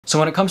So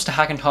when it comes to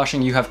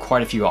Hackintoshing, you have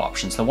quite a few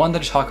options. The one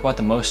that I talk about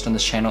the most on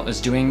this channel is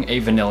doing a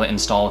vanilla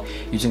install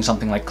using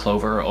something like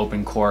Clover or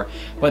OpenCore,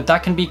 but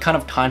that can be kind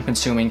of time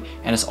consuming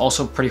and it's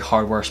also pretty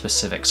hardware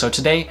specific. So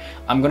today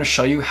I'm going to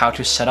show you how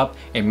to set up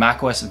a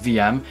macOS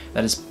VM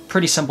that is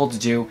pretty simple to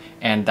do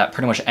and that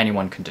pretty much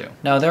anyone can do.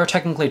 Now there are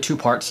technically two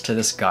parts to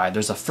this guide.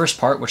 There's the first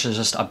part, which is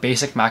just a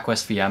basic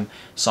macOS VM,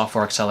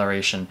 software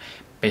acceleration,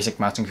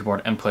 basic mouse and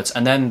keyboard inputs,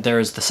 and then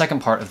there's the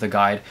second part of the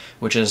guide,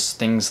 which is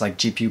things like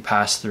GPU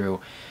pass-through,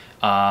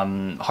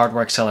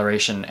 hardware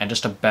acceleration, and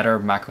just a better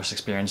macOS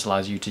experience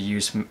allows you to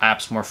use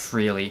apps more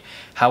freely.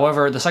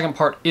 However, the second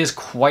part is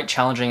quite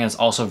challenging and is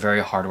also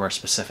very hardware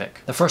specific.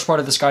 The first part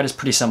of this guide is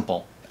pretty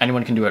simple.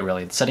 Anyone can do it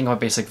really. Setting up a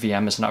basic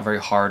VM is not very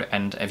hard,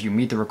 and if you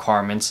meet the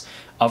requirements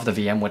of the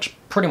VM, which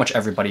pretty much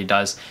everybody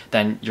does,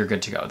 then you're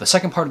good to go. The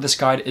second part of this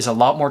guide is a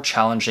lot more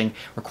challenging,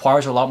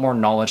 requires a lot more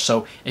knowledge,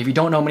 so if you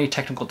don't know many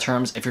technical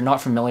terms, if you're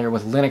not familiar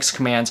with Linux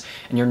commands,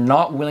 and you're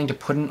not willing to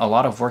put in a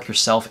lot of work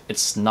yourself,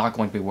 it's not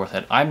going to be worth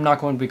it. I'm not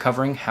going to be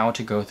covering how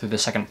to go through the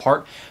second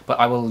part, but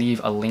I will leave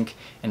a link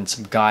and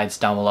some guides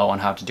down below on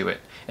how to do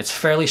it. It's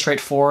fairly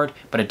straightforward,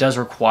 but it does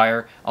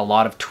require a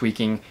lot of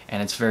tweaking,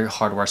 and it's very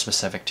hardware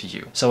specific to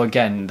you. So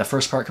again, the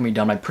first part can be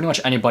done by pretty much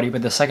anybody,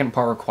 but the second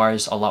part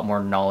requires a lot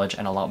more knowledge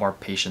and a lot more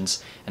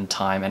patience and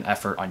time and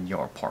effort on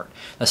your part.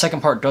 The second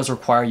part does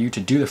require you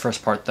to do the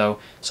first part though,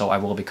 so I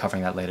will be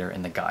covering that later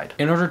in the guide.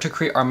 In order to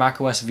create our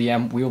macOS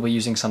VM, we will be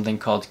using something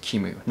called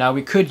QEMU. Now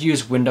we could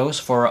use Windows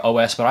for our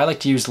OS, but I like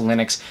to use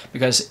Linux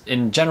because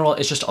in general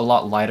it's just a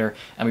lot lighter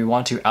and we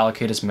want to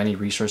allocate as many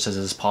resources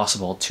as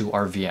possible to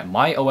our VM.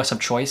 My OS of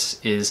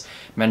choice is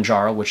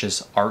Manjaro, which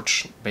is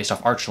Arch, based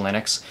off Arch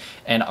Linux,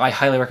 and I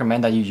highly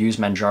recommend that you use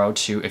Manjaro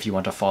too if you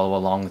want to follow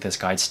along with this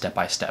guide step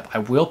by step. I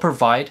will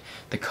provide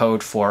the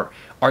code for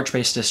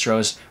Arch-based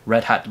distros,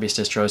 Redhat-based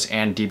distros,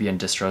 and Debian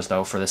distros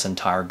though for this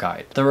entire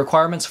guide. The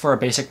requirements for a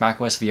basic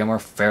macOS VM are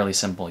fairly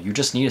simple. You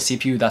just need a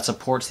CPU that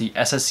supports the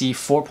SSE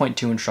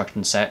 4.2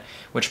 instruction set,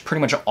 which pretty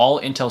much all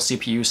Intel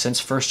CPUs since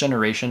first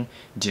generation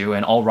do,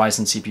 and all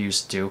Ryzen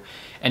CPUs do,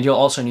 and you'll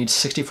also need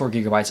 64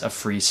 gigabytes of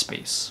free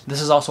space.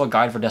 This is also a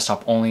guide for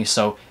desktop only,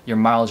 so your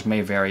mileage may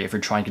vary if you're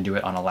trying to do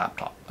it on a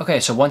laptop. Okay,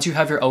 so once you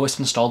have your OS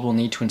installed, we'll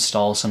need to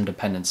install some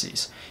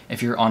dependencies.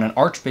 If you're on an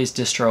Arch-based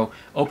distro,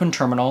 open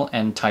terminal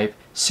and type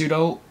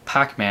sudo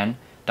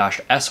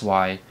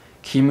pacman-sy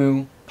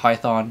qemu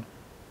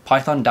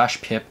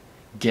python-pip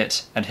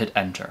git and hit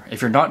enter.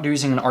 If you're not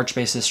using an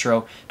Arch-based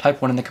distro, type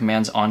one of the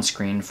commands on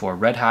screen for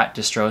Red Hat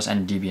distros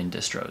and Debian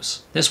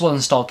distros. This will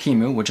install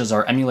qemu, which is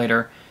our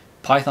emulator,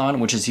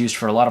 Python, which is used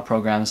for a lot of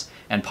programs,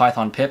 and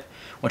python-pip,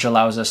 which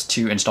allows us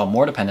to install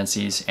more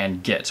dependencies,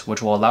 and git,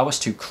 which will allow us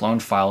to clone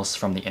files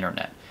from the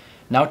internet.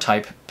 Now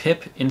type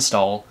pip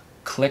install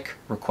click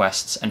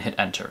requests and hit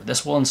enter.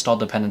 This will install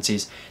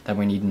dependencies that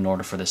we need in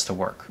order for this to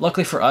work.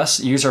 Luckily for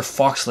us, user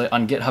Foxlit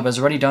on GitHub has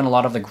already done a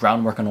lot of the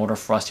groundwork in order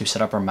for us to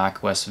set up our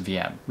macOS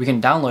VM. We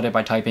can download it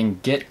by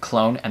typing git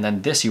clone and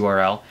then this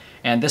URL,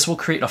 and this will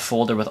create a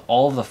folder with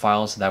all of the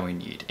files that we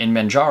need. In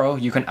Manjaro,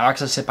 you can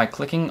access it by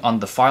clicking on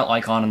the file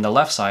icon on the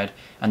left side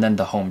and then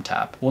the Home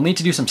tab. We'll need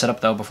to do some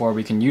setup though before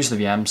we can use the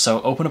VM,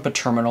 so open up a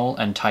terminal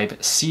and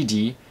type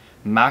cd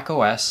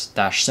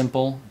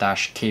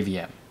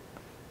macOS-Simple-KVM.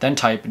 Then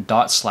type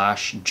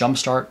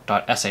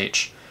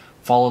 /jumpstart.sh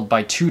followed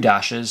by 2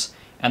 dashes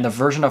and the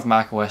version of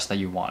macOS that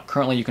you want.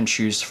 Currently you can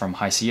choose from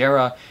High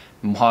Sierra,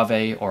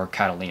 Mojave, or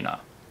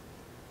Catalina.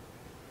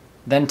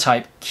 Then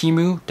type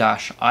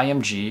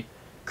qemu-img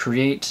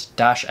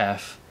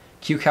create-f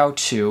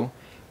qcow2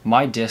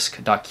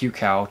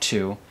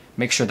 mydisk.qcow2,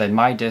 make sure that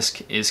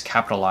mydisk is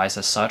capitalized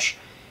as such,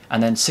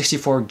 and then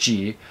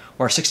 64G,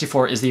 where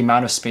 64 is the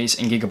amount of space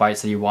in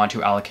gigabytes that you want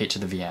to allocate to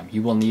the VM.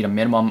 You will need a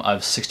minimum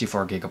of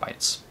 64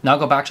 gigabytes. Now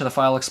go back to the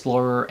File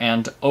Explorer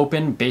and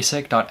open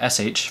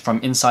basic.sh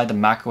from inside the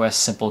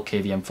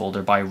macOS-Simple-KVM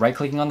folder by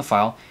right-clicking on the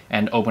file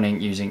and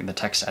opening using the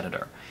text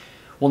editor.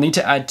 We'll need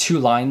to add 2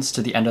 lines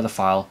to the end of the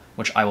file,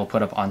 which I will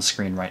put up on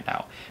screen right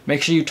now.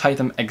 Make sure you type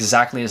them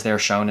exactly as they are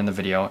shown in the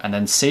video, and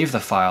then save the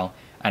file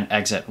and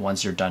exit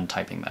once you're done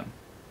typing them.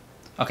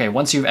 Okay,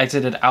 once you've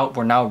exited out,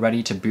 we're now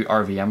ready to boot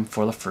our VM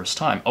for the first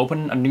time.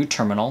 Open a new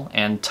terminal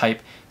and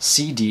type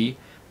cd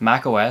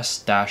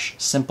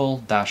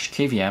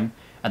macOS-Simple-KVM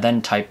and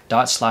then type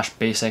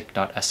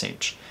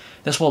 /basic.sh.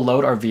 This will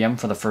load our VM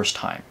for the first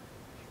time.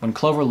 When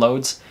Clover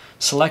loads,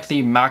 select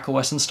the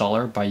macOS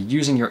installer by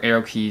using your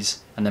arrow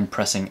keys and then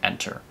pressing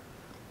enter.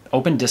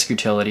 Open Disk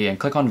Utility and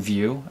click on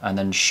View and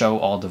then Show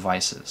All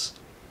Devices.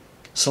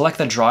 Select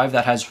the drive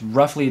that has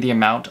roughly the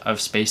amount of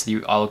space that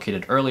you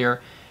allocated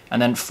earlier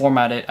and then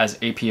format it as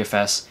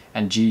APFS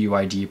and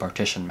GUID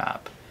partition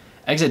map.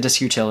 Exit Disk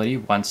Utility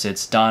once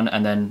it's done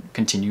and then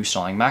continue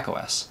installing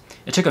macOS.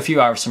 It took a few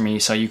hours for me,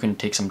 so you can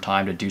take some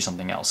time to do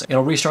something else.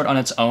 It'll restart on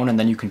its own and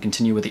then you can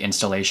continue with the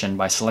installation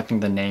by selecting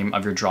the name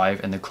of your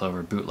drive in the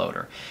Clover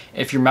bootloader.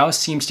 If your mouse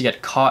seems to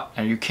get caught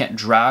and you can't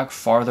drag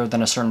farther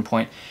than a certain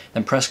point,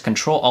 then press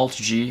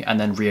Ctrl+Alt+G and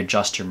then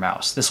readjust your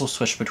mouse. This will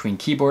switch between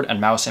keyboard and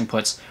mouse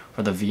inputs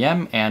for the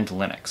VM and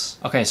Linux.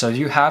 Okay, so if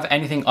you have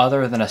anything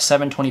other than a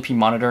 720p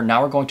monitor,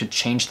 now we're going to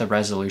change the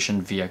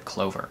resolution via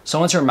Clover. So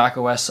once you're in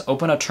macOS,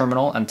 open a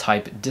terminal and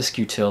type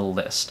diskutil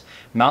list.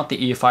 Mount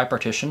the EFI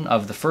partition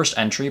of the first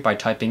entry by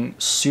typing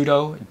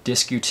sudo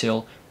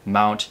diskutil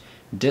mount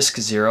disk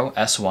 0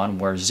 s1,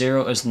 where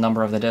 0 is the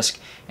number of the disk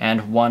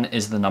and 1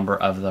 is the number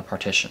of the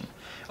partition.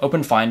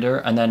 Open Finder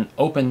and then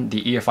open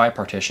the EFI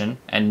partition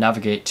and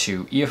navigate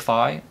to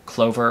EFI,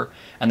 Clover,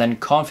 and then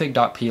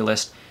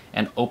config.plist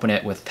and open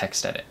it with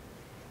TextEdit.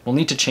 We'll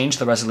need to change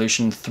the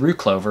resolution through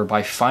Clover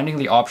by finding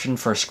the option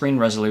for screen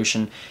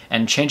resolution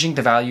and changing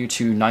the value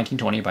to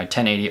 1920 by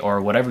 1080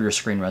 or whatever your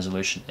screen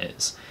resolution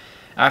is.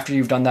 After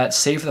you've done that,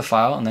 save the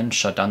file and then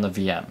shut down the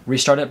VM.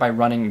 Restart it by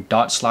running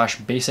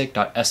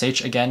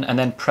 /basic.sh again and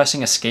then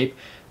pressing escape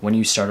when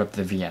you start up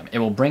the VM. It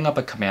will bring up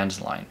a command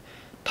line.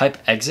 Type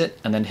exit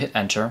and then hit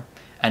enter,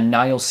 and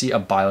now you'll see a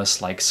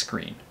BIOS-like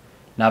screen.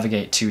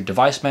 Navigate to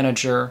Device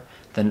Manager,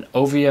 then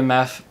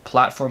OVMF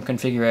Platform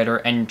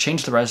Configurator, and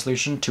change the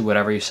resolution to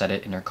whatever you set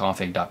it in your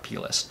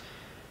config.plist.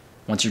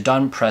 Once you're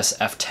done, press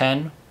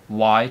F10,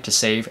 Y to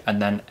save,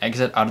 and then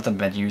exit out of the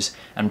menus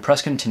and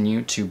press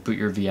continue to boot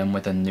your VM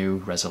with a new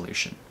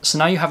resolution. So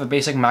now you have a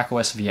basic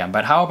macOS VM,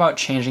 but how about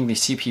changing the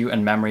CPU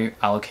and memory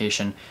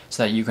allocation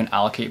so that you can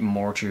allocate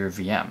more to your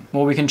VM?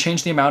 Well, we can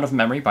change the amount of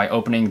memory by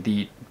opening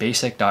the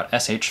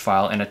basic.sh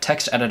file in a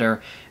text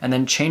editor and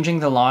then changing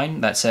the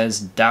line that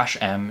says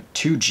 -m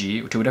to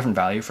G to a different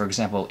value, for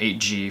example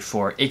 8G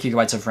for 8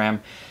 GB of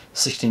RAM,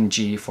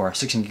 16G for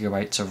 16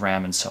 GB of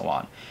RAM, and so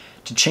on.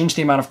 To change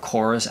the amount of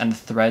cores and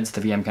threads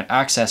the VM can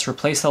access,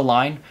 replace the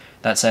line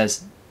that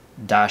says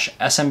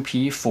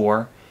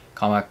 -smp4,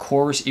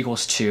 cores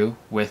equals 2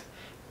 with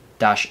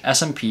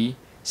 -smp,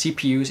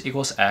 CPUs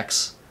equals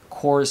X,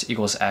 cores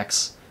equals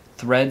X,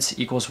 threads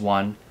equals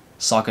 1,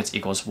 sockets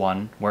equals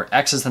 1, where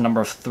X is the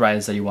number of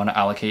threads that you want to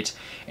allocate.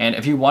 And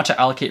if you want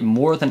to allocate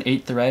more than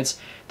 8 threads,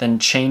 then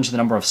change the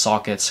number of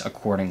sockets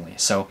accordingly.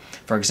 So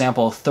for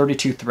example,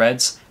 32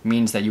 threads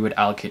means that you would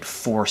allocate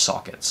 4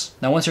 sockets.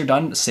 Now once you're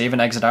done, save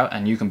and exit out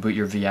and you can boot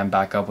your VM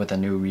back up with the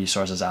new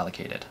resources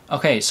allocated.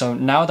 Okay, so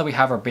now that we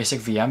have our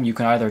basic VM, you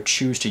can either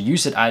choose to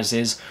use it as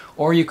is,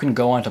 or you can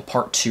go on to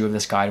part 2 of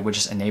this guide, which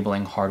is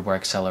enabling hardware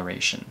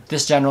acceleration.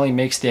 This generally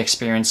makes the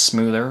experience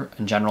smoother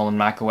in general in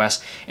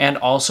macOS and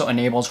also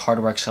enables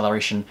hardware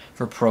acceleration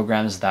for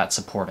programs that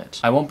support it.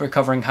 I won't be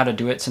covering how to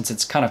do it since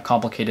it's kind of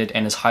complicated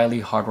and is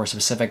highly hardware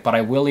specific, but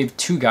I will leave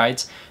 2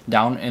 guides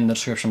down in the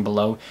description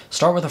below.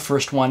 Start with the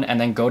first one and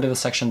then go to the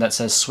section that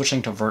says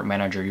switching to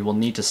Virt-Manager. You will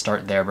need to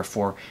start there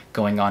before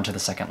going on to the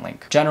second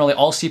link. Generally,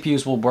 all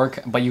CPUs will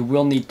work, but you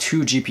will need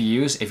 2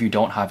 GPUs if you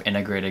don't have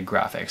integrated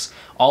graphics.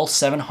 All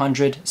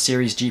 700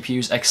 series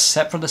GPUs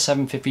except for the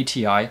 750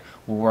 Ti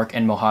will work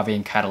in Mojave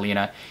and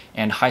Catalina,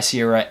 and High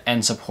Sierra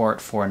and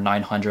support for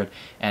 900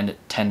 and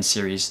 10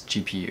 series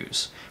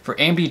GPUs. For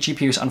AMD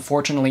GPUs,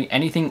 unfortunately,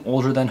 anything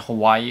older than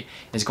Hawaii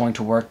is going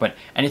to work, but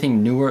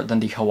anything newer than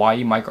the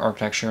Hawaii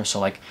microarchitecture, so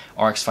like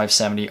RX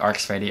 570,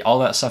 RX 580, all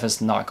that stuff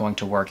is not going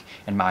to work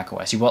in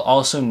macOS. You will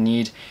also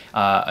need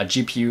a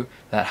GPU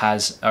that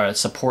has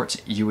supports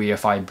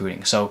UEFI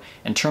booting. So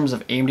in terms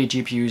of AMD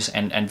GPUs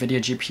and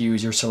NVIDIA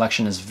GPUs, your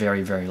selection is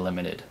very, very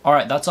limited. All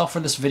right, that's all for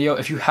this video.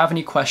 If you have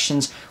any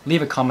questions,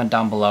 leave a comment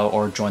down below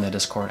or join the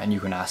Discord and you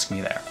can ask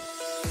me there.